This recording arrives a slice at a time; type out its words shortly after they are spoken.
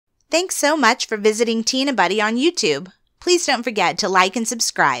Thanks so much for visiting Tea and Butty on YouTube. Please don't forget to like and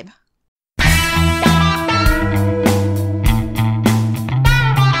subscribe.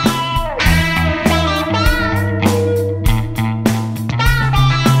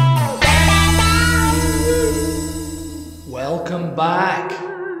 Welcome back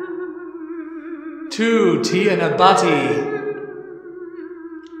to Tea and a Butty.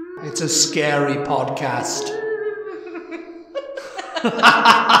 It's a scary podcast.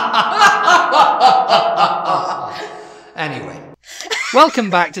 Anyway,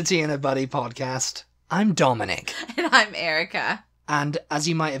 welcome back to Tea and a Butty podcast. I'm Dominic. And I'm Erica. And as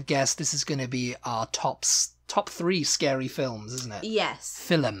you might have guessed, this is going to be our top 3 scary films, isn't it? Yes.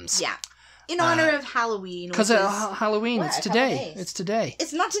 Films. Yeah. In honor of Halloween. Because Halloween, it's today. It's today.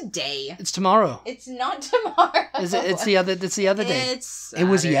 It's not today. It's tomorrow. It's not tomorrow. Is it? It's the other day. It's Saturday. It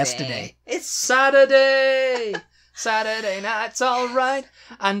was yesterday. It's Saturday. Saturday night's all right.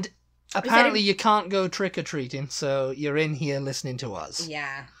 And apparently you can't go trick-or-treating, so you're in here listening to us.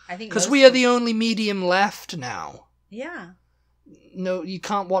 Yeah. I think because we are the only medium left now. Yeah. No, you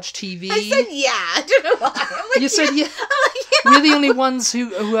can't watch TV. I said yeah. I don't know why. You said yeah. Yeah. We're the only ones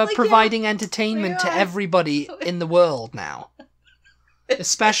who are providing entertainment to everybody in the world now.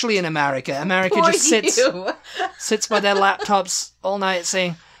 Especially in America. America just sits by their laptops all night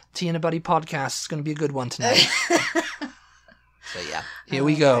saying, Tea and a Butty podcast is going to be a good one tonight. So yeah, here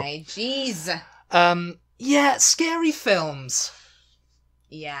we go. Jeez. Yeah, scary films.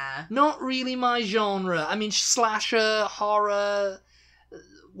 Yeah. Not really my genre. I mean, slasher, horror,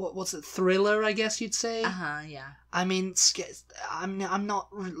 what's it, thriller, I guess you'd say? Yeah. I mean, I'm not,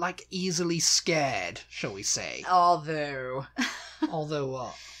 like, easily scared, shall we say. Although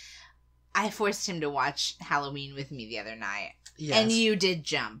what? I forced him to watch Halloween with me the other night. Yes. And you did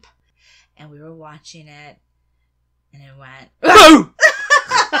jump. And we were watching it, and it went... No!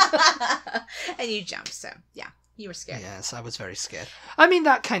 And you jumped, so, yeah. You were scared. Yes, I was very scared. I mean,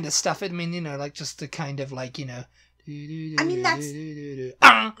 that kind of stuff. I mean, you know, like, just the kind of, like, you know... I mean, that's... You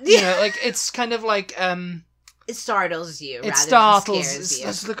know, like, it's kind of like, It startles you rather than scares you.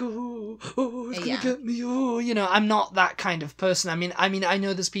 It's like, oh, it's gonna get me, oh, you know, I'm not that kind of person. I mean, I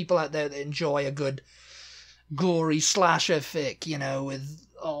know there's people out there that enjoy a good, gory slasher fic, you know, with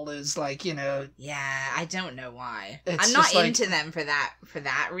all those, like, you know... Yeah, I don't know why. It's I'm not just, like, into them for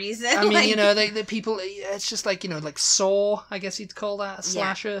that reason. I mean, like... you know, the people, it's just like, you know, like Saw, I guess you'd call that a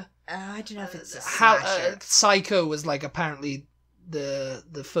slasher. Yeah. I don't know if it's a slasher. Psycho was, like, apparently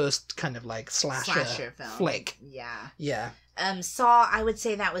the first kind of, like, slasher film. Flick. Yeah. Yeah. Saw, I would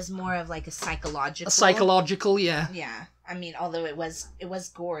say that was more of, like, a psychological... A psychological, yeah. Yeah. I mean, although it was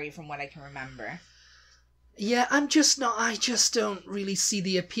gory from what I can remember. Yeah, I just don't really see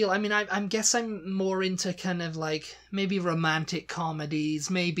the appeal. I mean, I guess I'm more into kind of like maybe romantic comedies,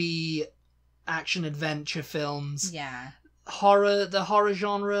 maybe action-adventure films. Yeah. The horror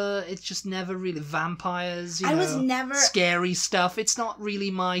genre, it's just never really vampires, was never... Scary stuff, it's not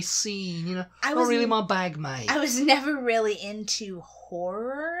really my scene, you know? Not really my bag, mate. I was never really into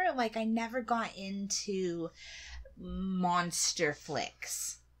horror. Like, I never got into monster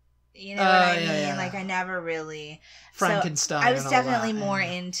flicks. You know what I mean? Yeah. Like, I never really... Frankenstein. So I was definitely that, more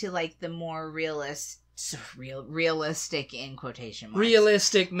into, like, the more realistic in quotation marks.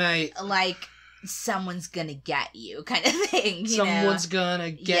 Realistic, mate. Like, someone's gonna get you kind of thing, Someone's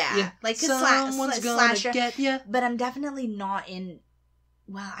gonna get you. Like a someone's gonna slasher. Get you. But I'm definitely not in...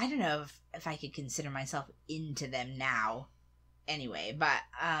 Well, I don't know if I could consider myself into them now. Anyway, but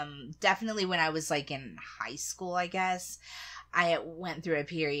definitely when I was, like, in high school, I guess... I went through a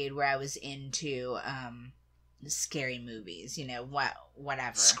period where I was into scary movies, you know,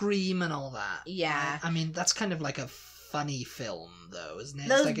 whatever. Scream and all that. Yeah. I mean, that's kind of like a funny film, though, isn't it?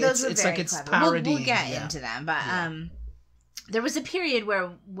 Those it's were like very it's clever. parodying. We'll get into them, but there was a period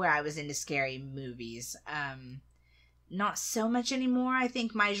where I was into scary movies. Not so much anymore. I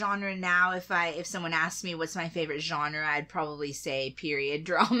think my genre now, if someone asked me what's my favorite genre, I'd probably say period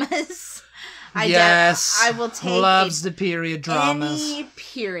dramas. I will take loves the period dramas. Any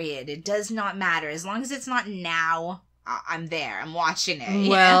period, it does not matter as long as it's not now. I'm there. I'm watching it.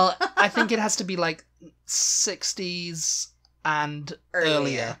 Well, I think it has to be like 60s and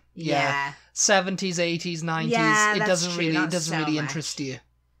earlier. Yeah. 70s, 80s, 90s. Yeah, it doesn't true. really interest you.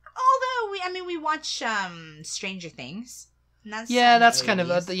 Although we watch Stranger Things. That's kind of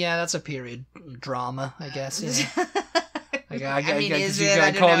that's a period drama, I guess. Yeah. I mean, is it?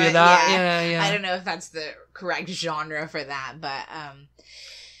 I call you that. Yeah. I don't know if that's the correct genre for that, but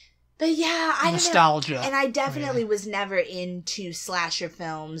yeah, I nostalgia. Don't know. And I definitely was never into slasher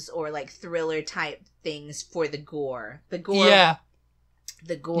films or like thriller type things for the gore. The gore. Yeah.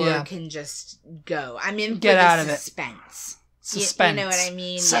 the gore can just go. I'm in Get for out the of it. suspense. Suspense. You know what I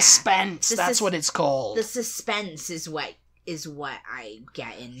mean? Suspense. That's what it's called. The suspense is what I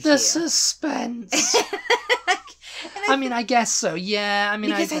get into. The suspense. I mean, I guess so. Yeah. I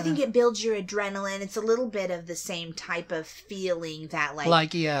mean, because I think it builds your adrenaline. It's a little bit of the same type of feeling that,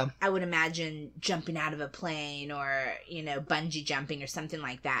 like I would imagine jumping out of a plane or, you know, bungee jumping or something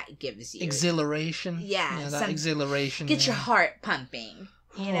like that gives you. Exhilaration. Yeah. That exhilaration. Get your heart pumping.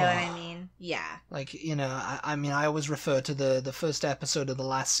 You know what I mean? Yeah. Like, you know, I mean, I always refer to the first episode of the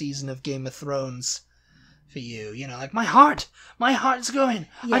last season of Game of Thrones for you know, like, my heart's going.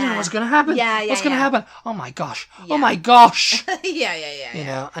 Yeah. I don't know what's going to happen. What's going to happen? Oh my gosh. Yeah. Oh my gosh. Yeah. You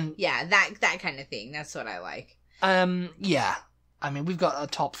know, and yeah, that kind of thing. That's what I like. Yeah. I mean, we've got a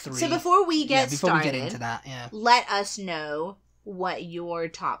top 3. So before we get started, into that, let us know what your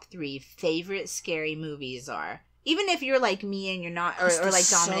top 3 favorite scary movies are. Even if you're like me and you're not, or like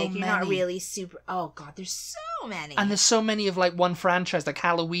Dominic, you're not really super. Oh God, there's so many. And there's so many of like one franchise. Like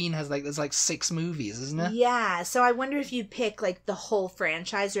Halloween has there's 6 movies, isn't it? Yeah. So I wonder if you pick like the whole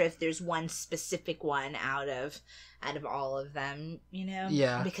franchise, or if there's one specific one out of all of them. You know?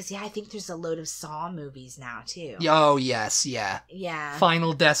 Yeah. Because I think there's a load of Saw movies now too. Oh yes, yeah. Yeah.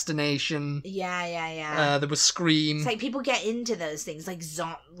 Final Destination. Yeah. There was Scream. It's like people get into those things, like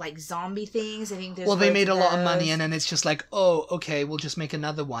zombie things. I think there's. Well, they made a lot of money, and then it's just like, oh, okay, we'll just make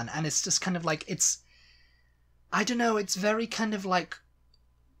another one, and it's just kind of like I don't know, it's very kind of like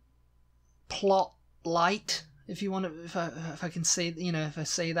plot light. If you want to, if I can say, you know, if I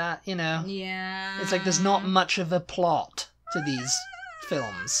say that, you know. Yeah. It's like there's not much of a plot to these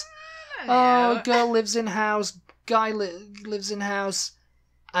films. Oh, girl lives in house, guy lives in house,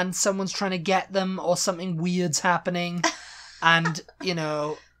 and someone's trying to get them, or something weird's happening, and, you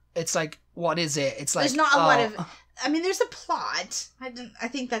know, it's like, what is it? It's like, there's not a lot of. I mean, there's a plot. I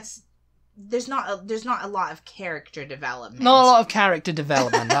think that's. There's not a lot of character development. Not a lot of character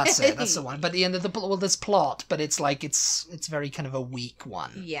development. That's it. That's the one. But at the end of there's plot, but it's like it's very kind of a weak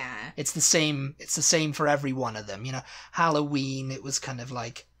one. Yeah. It's the same. It's the same for every one of them. You know, Halloween. It was kind of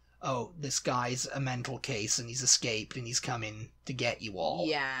like, oh, this guy's a mental case and he's escaped and he's coming to get you all.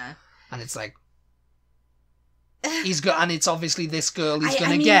 Yeah. And it's like. And it's obviously this girl he's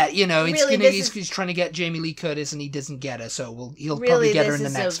gonna get, you know, he's trying to get Jamie Lee Curtis and he doesn't get her, so he'll probably get her in the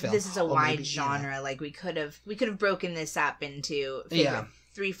next film. This is a wide genre. Like we could have broken this up into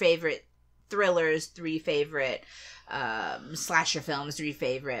 3 favorite thrillers, 3 favorite slasher films, 3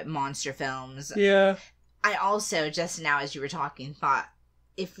 favorite monster films. Yeah. I also, just now as you were talking, thought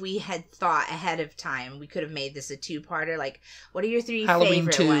if we had thought ahead of time, we could have made this a 2-parter. Like, what are your 3 Halloween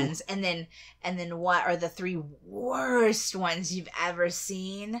favorite 2. ones? And then what are the 3 worst ones you've ever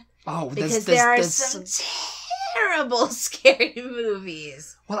seen? Oh, because there are some terrible scary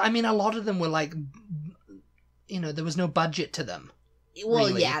movies. Well, I mean, a lot of them were like, you know, there was no budget to them. Well,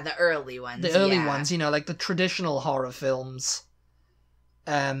 really. Yeah, the early ones. The early ones, you know, like the traditional horror films.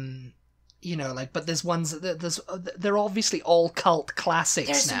 You know, like, but there's ones they're obviously all cult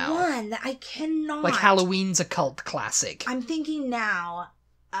classics now. There's one that I cannot. Like Halloween's a cult classic. I'm thinking now,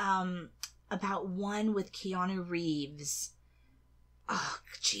 about one with Keanu Reeves. Oh,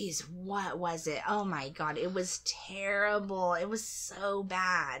 jeez, what was it? Oh my God, it was terrible. It was so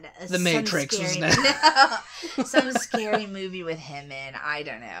bad. The Matrix, wasn't it? Some scary movie with him in. I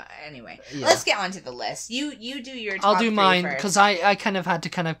don't know. Anyway, let's get on to the list. You do your top I'll do 3 mine, first. because I kind of had to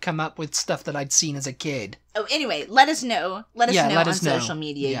kind of come up with stuff that I'd seen as a kid. Oh, anyway, let us know. Let us know on social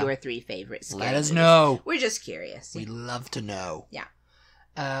media your 3 favorite scary Let us movies. know. We're just curious. We'd love to know. Yeah.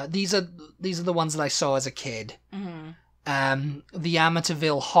 These are the ones that I saw as a kid. Mm-hmm. The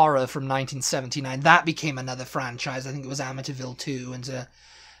Amityville Horror from 1979. That became another franchise. I think it was Amityville 2. And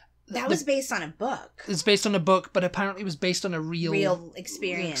that was based on a book. It's based on a book, but apparently it was based on a real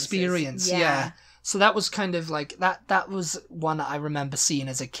experience. Yeah. So that was kind of like, that was one that I remember seeing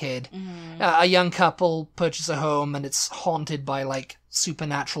as a kid. Mm-hmm. A young couple purchase a home and it's haunted by like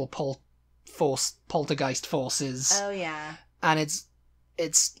supernatural poltergeist forces. Oh, yeah. And it's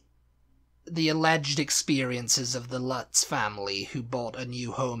the alleged experiences of the Lutz family, who bought a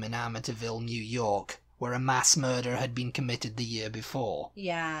new home in Amityville, New York, where a mass murder had been committed the year before.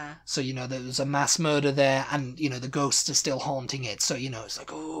 Yeah. So, you know, there was a mass murder there, and, you know, the ghosts are still haunting it. So, you know, it's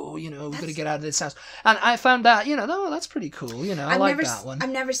like, oh, you know, we've got to get out of this house. And I found that, you know, oh, that's pretty cool. You know, I like that one. I've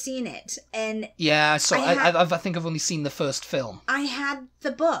never seen it. And yeah, so I think I've only seen the first film. I had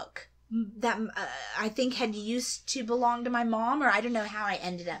the book that I think had used to belong to my mom, or I don't know how I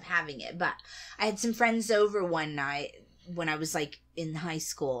ended up having it, but I had some friends over one night when I was like in high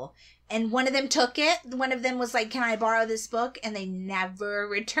school. And one of them took it. One of them was like, "Can I borrow this book?" And they never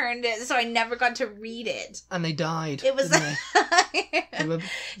returned it. So I never got to read it. And they died. It was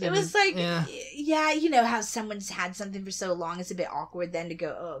it was like, yeah, you know how someone's had something for so long, it's a bit awkward then to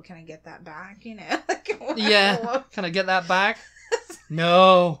go, "Oh, can I get that back?" You know? Yeah. Can I get that back?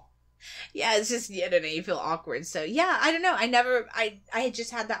 No. Yeah, it's just, I don't know, you feel awkward. So yeah, I don't know. I had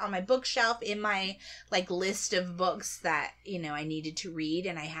just had that on my bookshelf in my like list of books that, you know, I needed to read,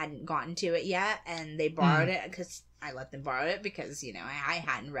 and I hadn't gotten to it yet. And they borrowed it because I let them borrow it because, you know, I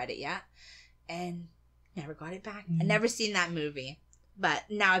hadn't read it yet, and never got it back. I've never seen that movie, but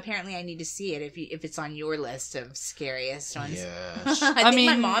now apparently I need to see it if it's on your list of scariest ones. Yes. I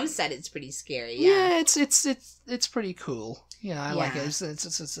think my mom said it's pretty scary. Yeah, it's pretty cool. Yeah, I like it. It's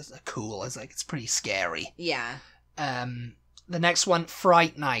cool. It's like, it's pretty scary. Yeah. The next one,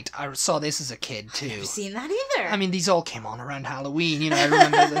 Fright Night. I saw this as a kid too. I've never seen that either. I mean, these all came on around Halloween. You know, I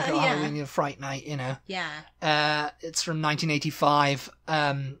remember the Halloween, you know, Fright Night. You know. Yeah. It's from 1985.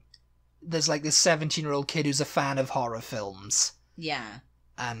 There's like this 17-year-old kid who's a fan of horror films. Yeah.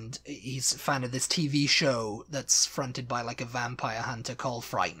 And he's a fan of this TV show that's fronted by like a vampire hunter called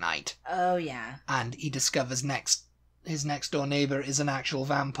Fright Night. Oh yeah. And he discovers his next door neighbor is an actual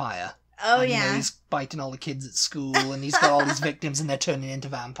vampire. Oh, and, yeah. You know, he's biting all the kids at school, and he's got all these victims, and they're turning into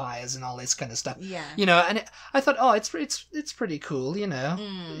vampires and all this kind of stuff. Yeah. You know, and I thought, oh, it's pretty cool. You know,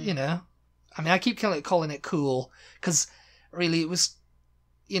 you know. I mean, I keep calling it cool because really it was,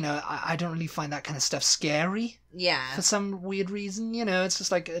 you know, I don't really find that kind of stuff scary. Yeah. For some weird reason, you know, it's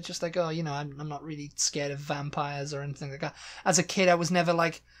just like oh, you know, I'm not really scared of vampires or anything like that. As a kid, I was never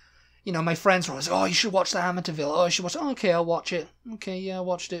like. You know, my friends were always, "Oh, you should watch the Amityville. Oh, you should watch it." Oh, okay, I'll watch it. Okay, yeah, I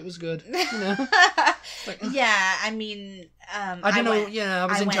watched it. It was good. You know? Like, yeah, I mean, I don't know. You know, I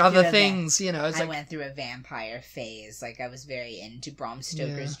was into other things. You know, I went through a vampire phase. Like, I was very into Bram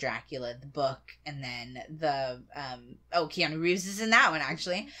Stoker's Dracula, the book, and then the Keanu Reeves is in that one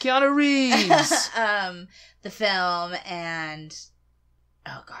actually. Keanu Reeves. The film, and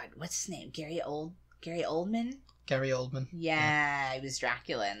oh god, what's his name? Gary Oldman. Gary Oldman. Yeah, he was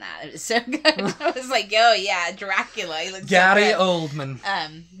Dracula in that. It was so good. I was like, oh yeah, Dracula. He looks Gary so Oldman.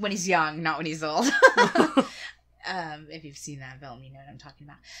 When he's young, not when he's old. If you've seen that film, you know what I'm talking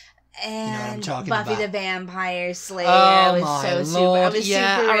about. And you know what I'm talking Buffy about. the Vampire Slayer. Oh was my so lord! Super, I was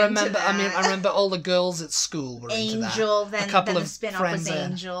yeah, super I remember. Into that. I remember all the girls at school were into that. Angel. Then a couple then of the spin-off friends, was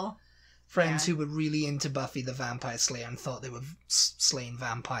Angel. Friends who were really into Buffy the Vampire Slayer and thought they were slaying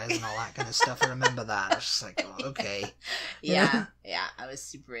vampires and all that kind of stuff. I remember that. I was just like, oh, okay. Yeah, I was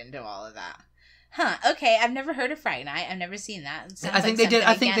super into all of that. Huh? Okay, I've never heard of Fright Night. I've never seen that. I think they did.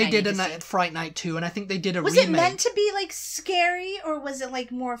 I think they did a Fright Night too, and I think they did a remake. Was it meant to be like scary, or was it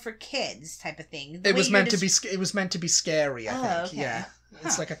like more for kids type of thing? It was meant to be. It was meant to be scary. I think. Okay. Yeah,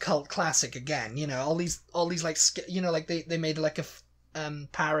 it's like a cult classic again. You know, all these like you know, like they made like a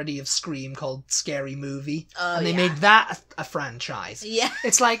parody of Scream called Scary Movie, and they made that a franchise. Yeah,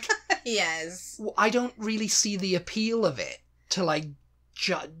 it's like yes. I don't really see the appeal of it to like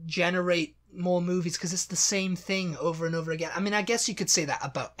generate more movies because it's the same thing over and over again. I mean, I guess you could say that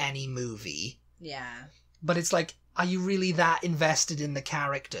about any movie. Yeah. But it's like, are you really that invested in the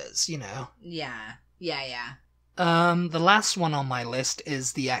characters, you know? Yeah. Yeah. The last one on my list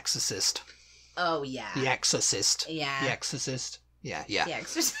is The Exorcist. Oh, yeah. The Exorcist. Yeah. The Exorcist. Yeah. The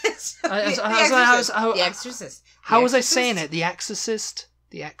Exorcist. The Exorcist. How was I saying it? The Exorcist?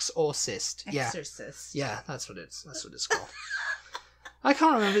 The Exorcist. Yeah. Exorcist. Yeah, that's what it's called. I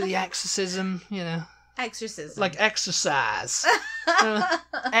can't remember the exorcism, you know. Exorcism. Like exercise.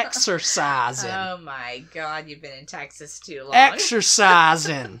 Exercising. Oh my god, you've been in Texas too long.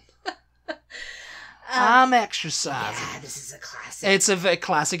 Exercising. I'm exercising. Yeah, this is a classic. It's a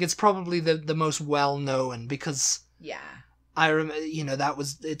classic. It's probably the most well known because I remember, you know,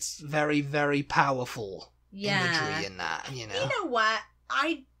 it's very, very powerful imagery in that, you know. You know what?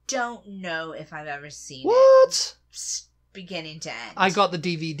 I don't know if I've ever seen it. Beginning to end. I got the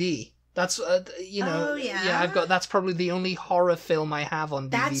DVD. That's you know. Oh, yeah. Yeah, I've got. That's probably the only horror film I have on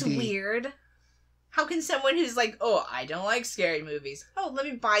DVD. That's weird. How can someone who's like, oh, I don't like scary movies. Oh, let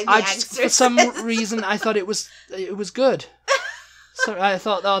me buy The Exorcist. For some reason, I thought it was good. So I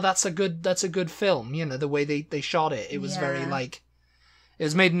thought, oh, that's a good film. You know, the way they shot it. It was very like. It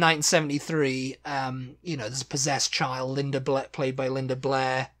was made in 1973. You know, there's a possessed child, played by Linda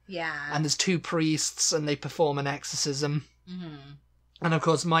Blair. Yeah. And there's two priests, and they perform an exorcism. Mm-hmm. And of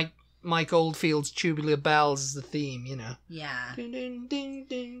course, Mike Oldfield's Tubular Bells is the theme, you know. Yeah. Ding, ding, ding,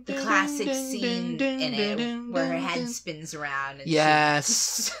 ding, The classic scene in it where her head spins around and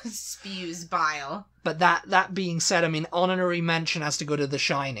yes. she spews bile. But that being said, I mean, honorary mention has to go to The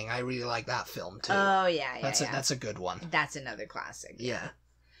Shining. I really like that film too. Oh yeah, That's a good one. That's another classic. Yeah.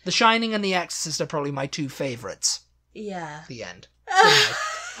 The Shining and The Exorcist are probably my two favorites. Yeah. The end.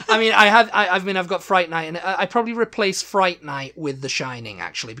 I mean, I've got Fright Night, and I probably replace Fright Night with The Shining,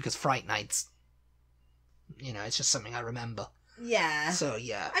 actually, because Fright Night's, it's just something I remember. Yeah. So,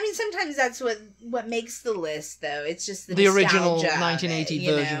 yeah. I mean, sometimes that's what makes the list, though. It's just the original 1980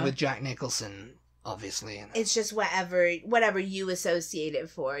 version with Jack Nicholson, obviously. It's just whatever you associate it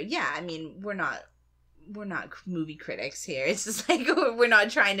for. Yeah, I mean, we're not movie critics here. It's just like we're not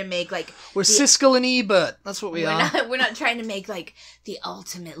trying to make like we're Siskel and Ebert. That's what we are. We're not trying to make like the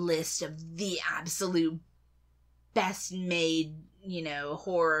ultimate list of the absolute best made,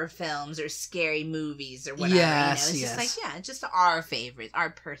 horror films or scary movies or whatever. Yes, it's just like just our favorites,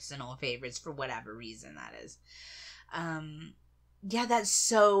 our personal favorites for whatever reason that is. Yeah, that's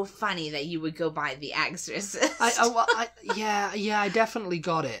so funny that you would go by The Exorcist. I definitely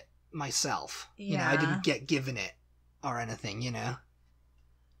got it myself. Yeah. I didn't get given it or anything,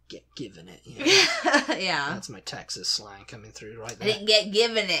 Get given it. Yeah. That's my Texas slang coming through right there. I didn't get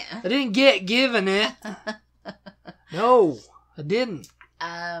given it. I didn't get given it. No, I didn't.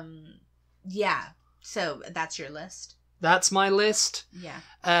 Yeah. So that's your list? That's my list.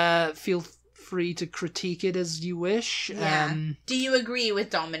 Yeah. Feel free to critique it as you wish. Yeah. Do you agree with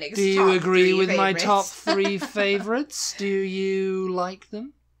Dominic's Do you agree with favorites? my top 3 favorites? Do you like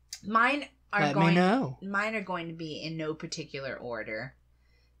them? Mine are Let me know. Mine are going to be in no particular order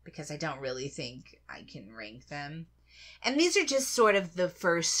because I don't really think I can rank them. And these are just sort of the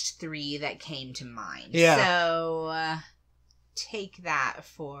first 3 that came to mind. Yeah. So take that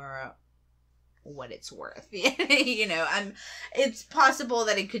for what it's worth. It's possible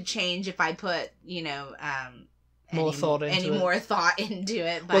that it could change if I put, more thought into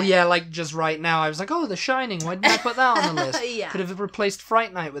it. But... Well, yeah, like just right now, I was like, oh, The Shining. Why didn't I put that on the list? Yeah. Could have replaced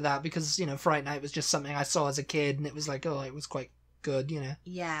Fright Night with that because, Fright Night was just something I saw as a kid and it was like, oh, it was quite good,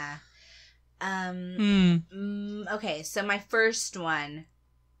 Yeah. Okay, so my first one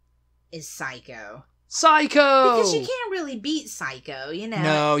is Psycho. Psycho! Because you can't really beat Psycho,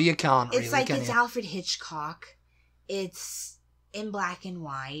 No, you can't really, It's like, it's you? Alfred Hitchcock. It's in black and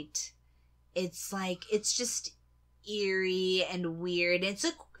white. It's like, it's just eerie and weird. It's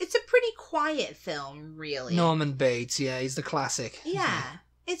a pretty quiet film, really. Norman Bates, yeah, he's the classic. Yeah,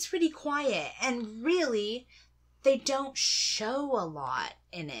 it's pretty quiet. And really, they don't show a lot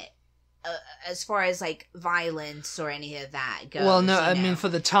in it. As far as like violence or any of that goes. Well, no, I mean for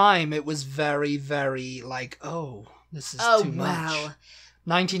the time it was very, very like, oh, this is too much.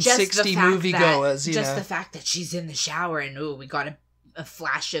 1960 moviegoers, Just the fact that she's in the shower and we got a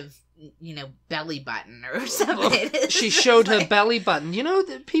flash of belly button or something. She showed her belly button.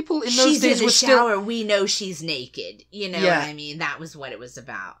 The people in those she's days in the were shower. We know she's naked. What I mean? That was what it was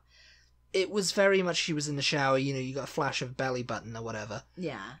about. It was very much she was in the shower. You got a flash of belly button or whatever.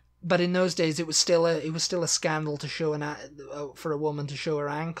 Yeah. But in those days, it was still a scandal to show for a woman to show her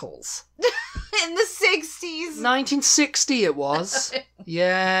ankles. In the 60s. 1960, it was.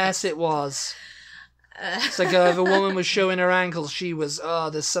 Yes, it was. It's like if a woman was showing her ankles, she was,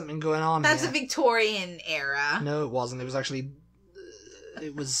 there's something going on. That's here. a Victorian era. No, it wasn't. It was actually,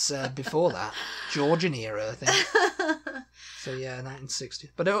 before that, Georgian era, I think. So yeah, 1960.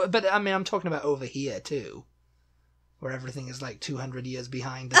 But I mean, I'm talking about over here too. Where everything is like 200 years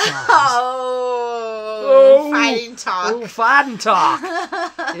behind the times. Fighting talk. Oh, fighting talk.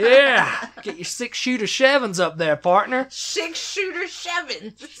 Yeah. Get your 6-shooter Chevins up there, partner. 6-shooter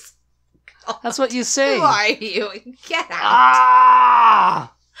Chevins. That's what you say. Who are you? Get out.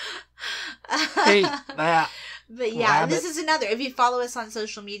 Ah! Hey, that. But yeah, this is another. If you follow us on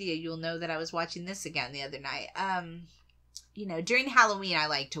social media, you'll know that I was watching this again the other night. During Halloween, I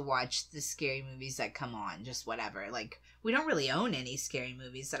like to watch the scary movies that come on, just whatever. Like, we don't really own any scary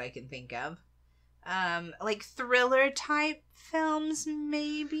movies that I can think of. Like thriller type films,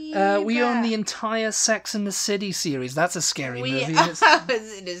 maybe. We own the entire Sex and the City series. That's a scary movie.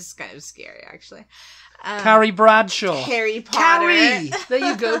 It is kind of scary, actually. Carrie Bradshaw. Harry Potter. Carrie! There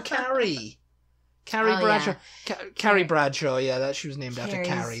you go, Carrie. Carrie Bradshaw. Yeah. Carrie Bradshaw, yeah, she was named after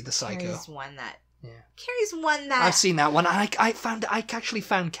Carrie, the psycho. Carrie's one that I've seen that one. I actually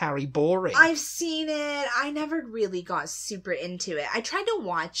found Carrie boring. I've seen it. I never really got super into it. I tried to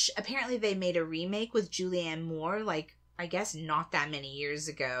watch. Apparently, they made a remake with Julianne Moore. Like, I guess not that many years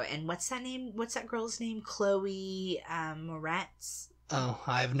ago. And what's that name? What's that girl's name? Chloe Moretz. Oh,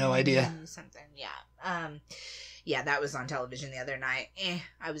 I have no idea. Something, yeah. Yeah, that was on television the other night.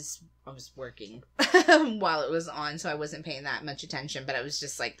 I was working while it was on, so I wasn't paying that much attention, but I was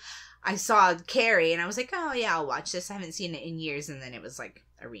just like, I saw Carrie, and I was like, oh yeah, I'll watch this. I haven't seen it in years, and then it was like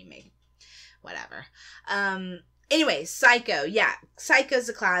a remake. Whatever. Anyway, Psycho. Yeah, Psycho's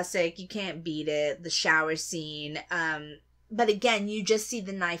a classic. You can't beat it. The shower scene. But again, you just see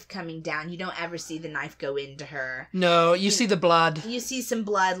the knife coming down. You don't ever see the knife go into her. No, you see the blood. You see some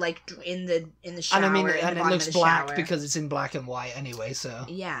blood, like, in the shower. And I mean, and it looks black because it's in black and white anyway, so.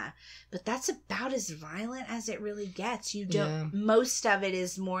 Yeah. But that's about as violent as it really gets. You don't... Yeah. Most of it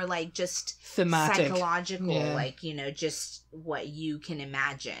is more, like, just... thematic. Psychological. Yeah. Like, you know, just what you can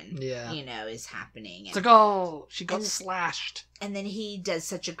imagine, you know, is happening. It's like, oh, she got slashed. And then he does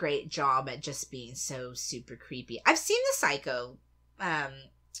such a great job at just being so super creepy. I've seen the Psycho,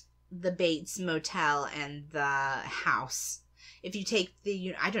 the Bates Motel and the house. If you take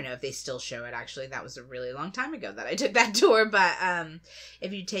I don't know if they still show it, actually. That was a really long time ago that I took that tour. But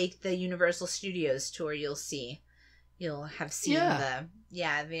if you take the Universal Studios tour, you'll have seen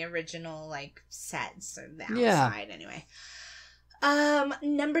the original, like, sets or the outside anyway.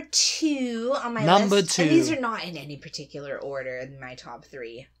 Number 2 on my list. And these are not in any particular order in my top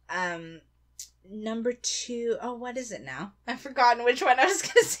 3. Number 2. Oh, what is it now? I've forgotten which one I was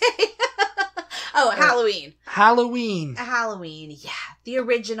going to say. Halloween. Halloween, yeah. The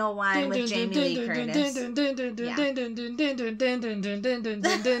original one with Jamie Lee Curtis. And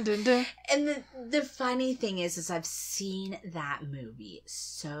the funny thing is I've seen that movie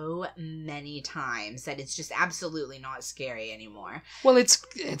so many times that it's just absolutely not scary anymore. Well, it's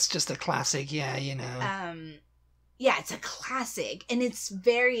just a classic, yeah, you know. Yeah, it's a classic, and it's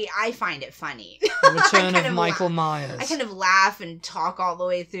I find it funny. The return of Michael Myers. I kind of laugh and talk all the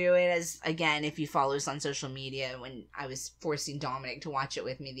way through it, as, again, if you follow us on social media, when I was forcing Dominic to watch it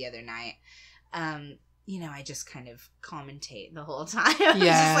with me the other night, you know, I just kind of commentate the whole time. I was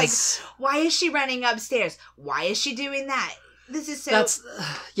just like, why is she running upstairs? Why is she doing that? This is so...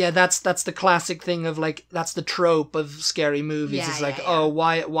 That's the classic thing of, like, that's the trope of scary movies. It's like, oh,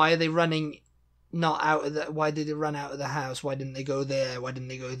 why are they running... not out of the... Why did they run out of the house? Why didn't they go there? Why didn't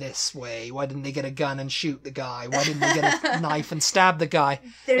they go this way? Why didn't they get a gun and shoot the guy? Why didn't they get a knife and stab the guy?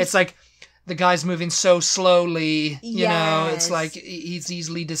 It's like the guy's moving so slowly, you know, it's like he's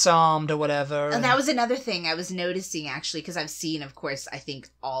easily disarmed or whatever. And that was another thing I was noticing, actually, because I've seen, of course, I think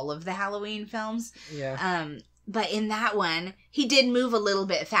all of the Halloween films. Yeah. But in that one, he did move a little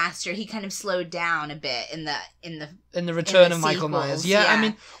bit faster. He kind of slowed down a bit in the Return of Michael Myers. Yeah, I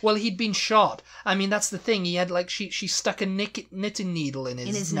mean, well, he'd been shot. I mean, that's the thing. He had, like, she stuck a knitting needle in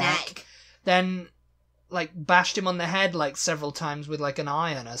his neck. Then, like, bashed him on the head, like, several times with, like, an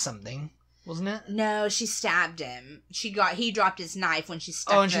iron or something. Wasn't it? No, she stabbed him. He dropped his knife when she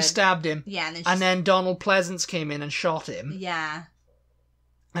stuck. Oh, and she stabbed him. Yeah, and then Donald Pleasance came in and shot him. Yeah.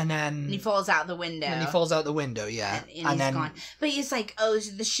 And then... he falls out the window. And he falls out the window, yeah. And he's then gone. But he's like,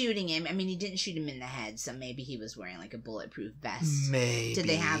 the shooting him. I mean, he didn't shoot him in the head, so maybe he was wearing, like, a bulletproof vest. Maybe. Did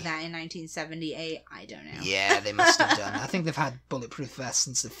they have that in 1978? I don't know. Yeah, they must have done. I think they've had bulletproof vests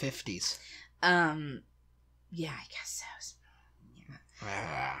since the 50s. Yeah, I guess so. Yeah.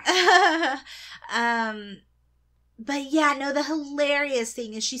 But yeah, no, the hilarious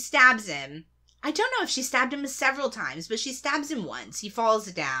thing is she stabs him. I don't know if she stabbed him several times, but she stabs him once. He falls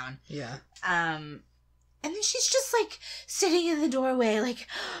down. Yeah. And then she's just, like, sitting in the doorway, like,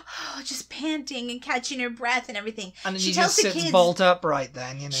 just panting and catching her breath and everything. And then she tells the kids, bolt upright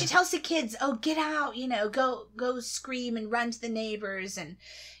then, you know. She tells the kids, get out, you know, go scream and run to the neighbors and,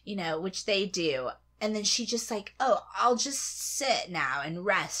 you know, which they do. And then she just like, I'll just sit now and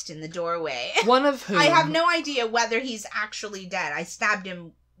rest in the doorway. One of whom... I have no idea whether he's actually dead. I stabbed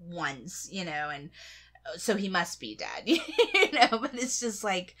him once, you know, and so he must be dead, you know, but it's just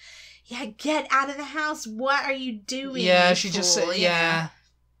like, yeah, get out of the house. What are you doing? Yeah, she just said, yeah.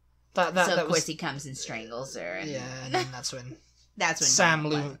 So of course he comes and strangles her. And yeah, and then that's when Sam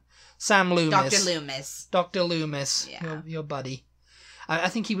Loomis. Dr. Loomis, yeah. Your buddy. I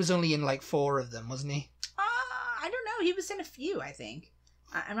think he was only in like 4 of them, wasn't he? I don't know. He was in a few, I think.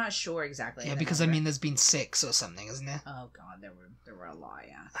 I'm not sure exactly. Yeah, because I mean, there's been 6 or something, isn't there? Oh God, there were a lot.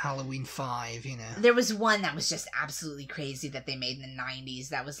 Yeah. Halloween 5, you know. There was one that was just absolutely crazy that they made in the 90s.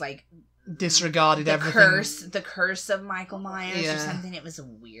 That was like disregarded everything. The curse of Michael Myers or something. It was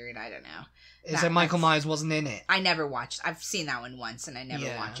weird. I don't know. Is that Michael Myers wasn't in it? I never watched. I've seen that one once, and I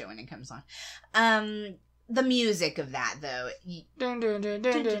never watch it when it comes on. The music of that, though.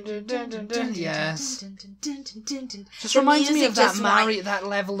 Yes. Just reminds me of that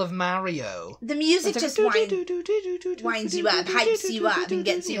level of Mario. The music just winds you up, hypes you up, and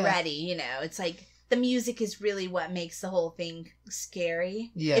gets you ready, you know. It's like, the music is really what makes the whole thing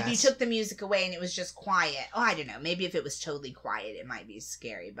scary. Yes. If you took the music away and it was just quiet, I don't know, maybe if it was totally quiet, it might be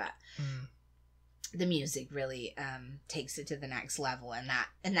scary, but the music really takes it to the next level in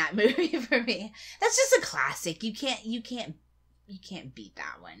that movie for me. That's just a classic. You can't beat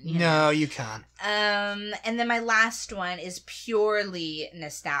that one. No, you can't. And then my last one is purely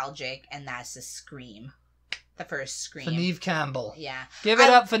nostalgic, and that's the Scream. The first Scream. For Neve Campbell. Yeah. Give it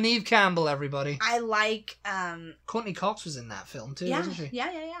up for Neve Campbell, everybody. I like... Courtney Cox was in that film, too, wasn't she? Yeah.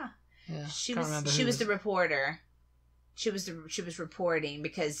 She was the reporter. She was reporting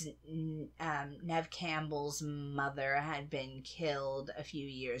because Neve Campbell's mother had been killed a few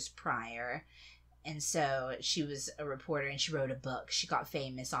years prior. And so she was a reporter, and she wrote a book. She got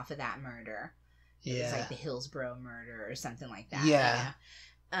famous off of that murder. Yeah. It was like the Hillsborough murder or something like that. Yeah.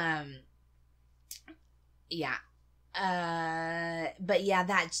 But yeah,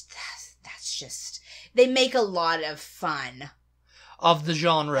 that's just, they make a lot of fun of the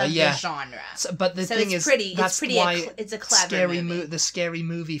genre. So, but the thing is, that's why it's a clever movie. The Scary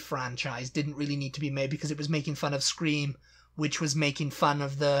Movie franchise didn't really need to be made, because it was making fun of Scream, which was making fun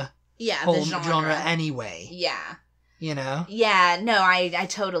of the whole genre anyway. Yeah. You know? Yeah, no, I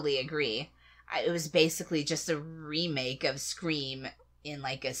totally agree. It was basically just a remake of Scream in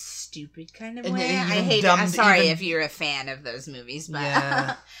like a stupid kind of way. I hate it. I'm sorry if you're a fan of those movies, but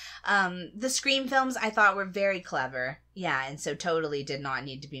yeah. The Scream films I thought were very clever. Yeah, and so totally did not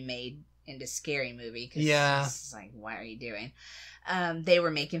need to be made into Scary Movie. Cause it's like, what are you doing? They were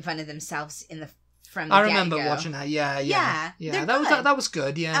making fun of themselves from the I remember get-go. watching that. Yeah. That was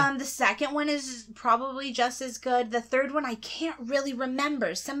good. Yeah. The second one is probably just as good. The third one I can't really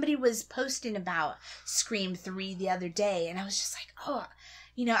remember. Somebody was posting about Scream 3 the other day, and I was just like,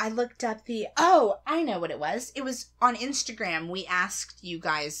 I looked up I know what it was. It was on Instagram. We asked you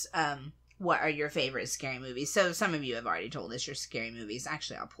guys, what are your favorite scary movies? So some of you have already told us your scary movies.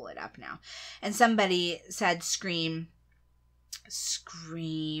 Actually, I'll pull it up now. And somebody said Scream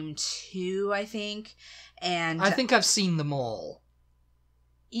 2, I think. And I think I've seen them all.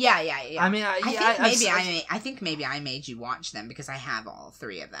 Yeah. I mean, I think maybe I made you watch them, because I have all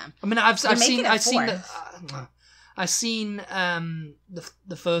 3 of them. I mean, I've seen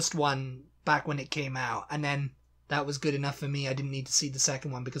the first one back when it came out, and then that was good enough for me. I didn't need to see the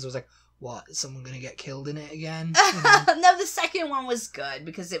second one, because I was like, what, is someone going to get killed in it again? No, the second one was good,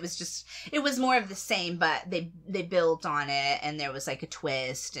 because it was more of the same, but they built on it, and there was like a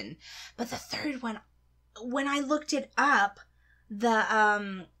twist. But the third one, when I looked it up,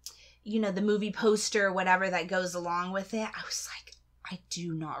 the movie poster or whatever that goes along with it, I was like, I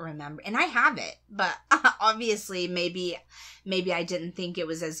do not remember. And I have it, but obviously maybe I didn't think it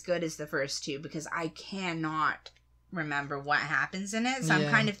was as good as the first 2, because I cannot remember what happens in it. So I'm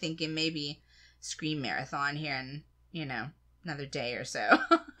kind of thinking maybe Scream Marathon here in, another day or so.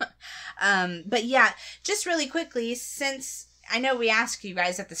 But yeah, just really quickly, since I know we asked you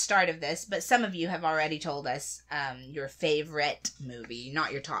guys at the start of this, but some of you have already told us your favorite movie,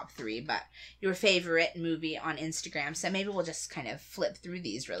 not your top 3, but your favorite movie on Instagram. So maybe we'll just kind of flip through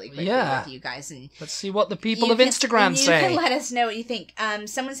these really quickly with you guys. And let's see what the people of Instagram say. You can let us know what you think.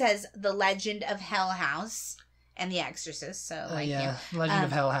 Someone says The Legend of Hell House and The Exorcist. So Legend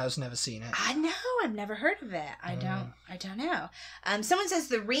of Hell House, never seen it. I know, I've never heard of it. I don't know. Someone says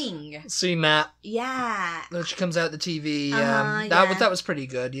The Ring. Seen that. Yeah. Which comes out the TV. That was pretty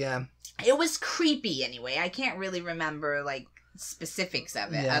good. Yeah. It was creepy anyway. I can't really remember like specifics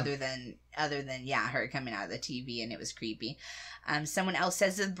of it other than her coming out of the TV, and it was creepy. Someone else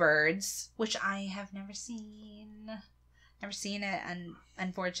says The Birds, which I have never seen. Never seen it,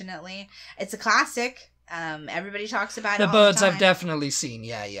 unfortunately. It's a classic. Everybody talks about it. The Birds I've definitely seen.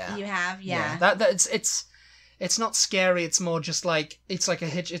 Yeah. You have, yeah. That it's not scary. It's more just like it's a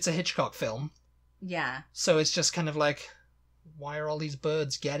Hitchcock film. Yeah. So it's just kind of like, why are all these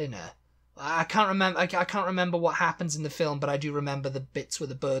birds getting her? I can't remember. I can't remember what happens in the film, but I do remember the bits where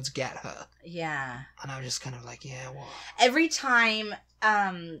the birds get her. Yeah. And I was just kind of like, yeah, what? Every time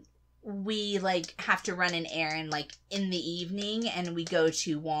we like have to run an errand like in the evening, and we go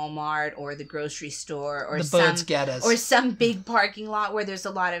to Walmart or the grocery store or the birds get us, or some big parking lot where there's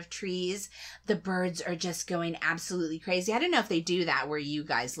a lot of trees, the birds are just going absolutely crazy. I don't know if they do that where you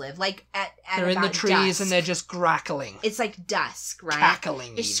guys live, like at they're in the trees dusk. And they're just grackling. It's like dusk, right?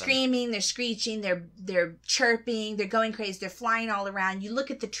 Cackling. They're screaming, they're screeching, they're chirping, they're going crazy, they're flying all around. You look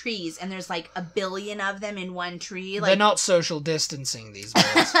at the trees and there's like a billion of them in one tree. Like, they're not social distancing, these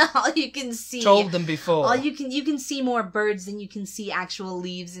birds. All you can see. Told them before. All you can see more birds than you can see actual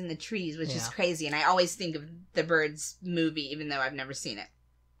leaves in the trees, which is crazy. And I always think of the Birds movie, even though I've never seen it.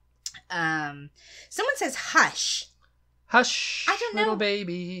 Someone says Hush. Hush, I don't know. little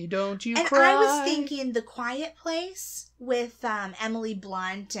baby, don't you and cry. I was thinking The Quiet Place with Emily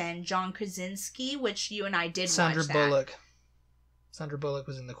Blunt and John Krasinski, which you and I did Sandra watch that. Bullock. Sandra Bullock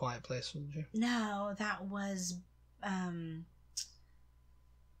was in The Quiet Place, wasn't she? No, that was...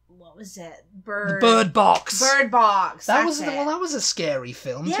 what was it? Bird Box. Bird Box. That was a scary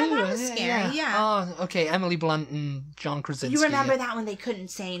film too. Yeah, that was scary. Yeah. Oh, okay. Emily Blunt and John Krasinski. You remember that when they couldn't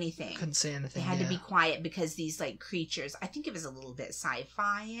say anything? Couldn't say anything. They had to be quiet because these like creatures. I think it was a little bit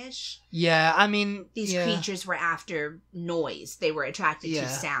sci-fi-ish. Yeah, I mean, these creatures were after noise. They were attracted to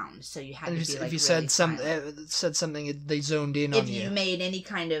sound, so you had to be like. If you really said something, they zoned in on you. If you made any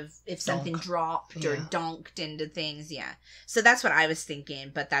kind of something dropped or donked into things, So that's what I was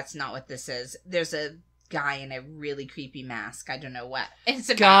thinking, but that's not what this is. There's a guy in a really creepy mask. I don't know what it's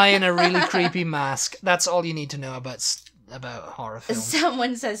about. Guy in a really creepy mask. That's all you need to know about horror films.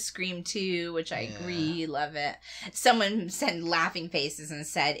 Someone says Scream 2, which I agree. Love it. Someone sent laughing faces and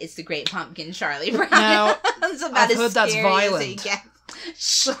said it's the Great Pumpkin, Charlie Brown. Now, I've heard that's violent.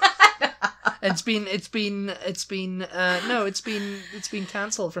 Shut up. It's been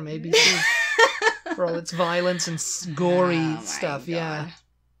cancelled from ABC for all its violence and gory stuff. God. Yeah.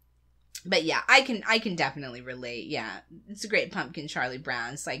 But yeah, I can definitely relate. Yeah, it's a Great Pumpkin, Charlie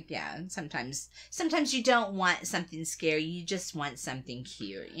Brown. It's like, sometimes you don't want something scary, you just want something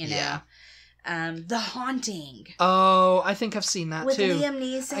cute, you know. Yeah. The Haunting. Oh, I think I've seen that with too. With Liam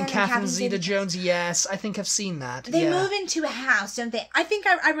Neeson and Catherine Zeta-Jones. Yes, I think I've seen that. They move into a house, don't they? I think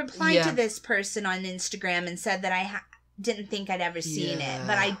I replied to this person on Instagram and said that I didn't think I'd ever seen it,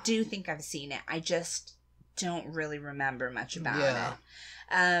 but I do think I've seen it. I just don't really remember much about it.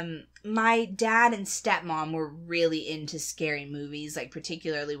 My dad and stepmom were really into scary movies, like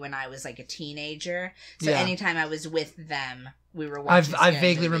particularly when I was like a teenager. So anytime I was with them, we were watching I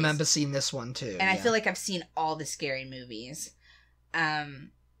vaguely remember seeing this one too. And I feel like I've seen all the scary movies.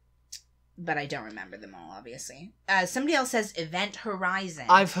 But I don't remember them all, obviously. Somebody else says Event Horizon.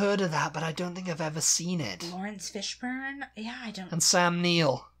 I've heard of that, but I don't think I've ever seen it. Lawrence Fishburne? Yeah, I don't... And Sam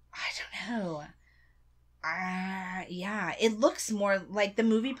Neill. I don't know. Yeah, it looks more like the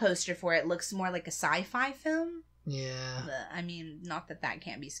movie poster for it looks more like a sci-fi film. Yeah. I mean, not that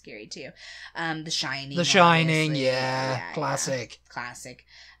can't be scary too. The Shining. The Shining, classic. Classic.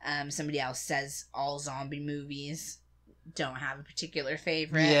 Somebody else says all zombie movies. Don't have a particular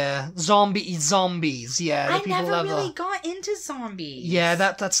favorite. Yeah, zombies. Yeah, I never really got into zombies. Yeah,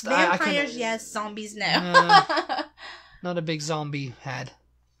 that's vampires. Yes, zombies. No. Not a big zombie head.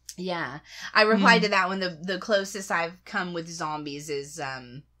 Yeah, I replied to that one. The closest I've come with zombies is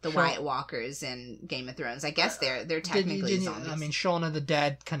the White Walkers in Game of Thrones. I guess they're technically zombies. I mean, Shaun of the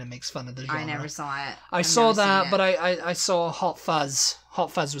Dead kind of makes fun of the genre. I never saw it. I saw that, but I saw Hot Fuzz. Hot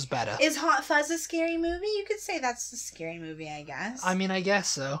Fuzz was better. Is Hot Fuzz a scary movie? You could say that's a scary movie, I guess. I mean, I guess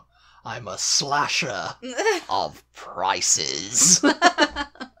so. I'm a slasher of prices.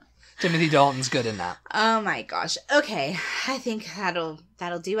 Timothy Dalton's good in that. Oh my gosh. Okay, I think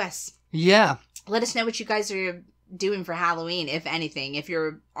that'll do us. Yeah. Let us know what you guys are doing for Halloween, if anything. If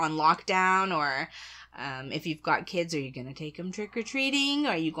you're on lockdown, or if you've got kids, are you going to take them trick-or-treating?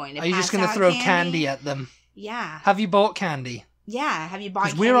 Are you going to? Are you just going to throw candy at them? Yeah. Have you bought candy? Yeah. Have you bought?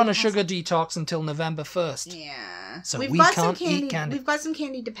 Because we're on a sugar detox until November 1st. Yeah. So we can't eat candy. We've got some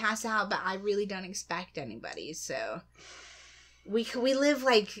candy to pass out, but I really don't expect anybody. So. We live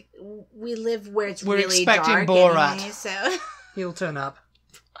where it's We're really expecting dark Borat. Anyway, so He'll turn up.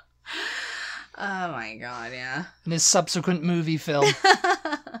 Oh my god, yeah. In his subsequent movie film.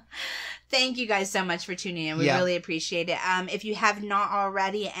 Thank you guys so much for tuning in. We really appreciate it. If you have not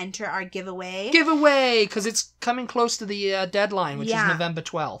already, enter our giveaway. Because it's coming close to the deadline, which is November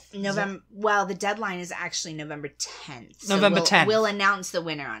 12th. Well, the deadline is actually November 10th. So November 10th. We'll announce the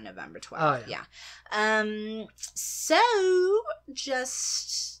winner on November 12th. Oh, yeah. So,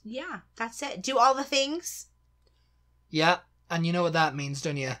 just, that's it. Do all the things. Yeah, and you know what that means,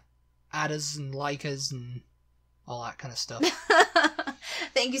 don't you? Add us and like us and all that kind of stuff.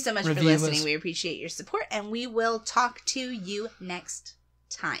 Thank you so much for listening. We appreciate your support, and we will talk to you next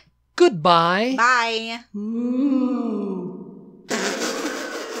time. Goodbye. Bye. Ooh. That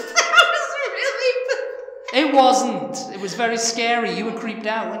was really... It wasn't. It was very scary. You were creeped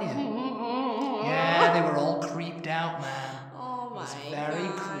out, weren't you? Yeah, they were all